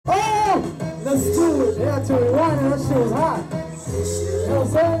Yeah, to rewind it, that shit was hot. You know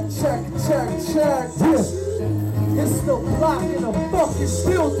what I'm saying? Check, yeah. It's the block in the fucking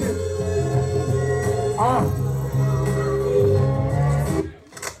building.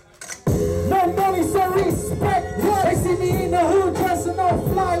 No money, so respect. They see me in the hood dressing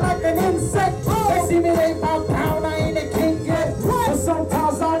on fly like an insect. They see me lay my pound, I ain't a king yet. But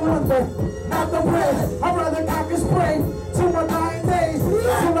sometimes I wonder, not the bread. I'd rather cock and spray to my dying days.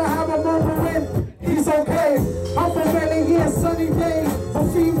 Till I have a moment when he's okay. I'm from LA, yeah, sunny days. For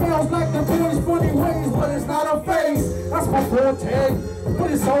females like the boys' funny ways, but it's not a phase. That's my forte,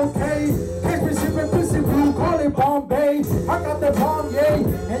 but it's okay. Catch me sipping pussy blue, call it Bombay. I got the bomb, yay.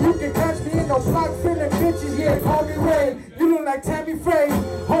 And you can catch me in the block feeling bitches, yeah, call me Ray. You look like Tammy Faye,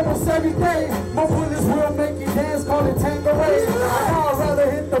 almost every day. My bullets will make you dance, call it Tanqueray. I'd rather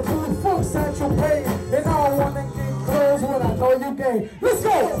hit the booth, fuck Sancho Pay. And I don't wanna get close when I know you gay. Let's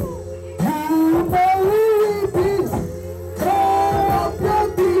go! You know who we be. Throw up your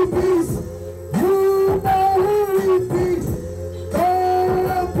DBs. You know who we be. Throw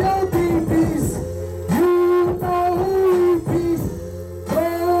up your DBs. You know who we be.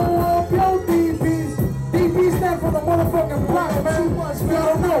 Throw up your DBs. DBs stand for the motherfucking block, man. Too much, we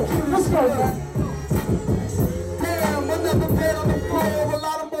don't know. Let's go, man. Damn, another man on the floor. A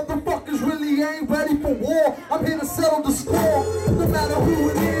lot of motherfuckers really ain't ready for war. I'm here to settle the score. No matter who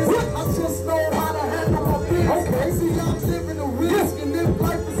it is, I just know how to handle my biz. Okay, see, I'm living a risk, and if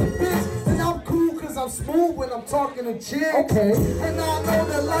life is a bitch, then I'm cool, cause I'm smooth when I'm talking to chicks. Okay. And I know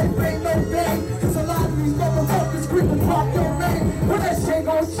that life ain't no game, cause a lot of these motherfuckers quick to pop your name. When that shit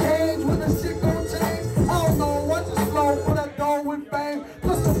gon' change, when that shit gon' change, I don't know, I just flow for that dough with fame.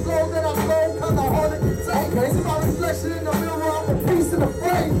 Plus the flow that I flow, kinda hard to contain. Okay. See my reflection in the mirror, I'm a piece of the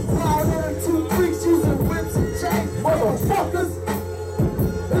frame. Flying on the 2 freaks using whips and chains. Motherfuckers.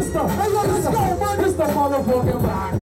 It's the motherfucking rock.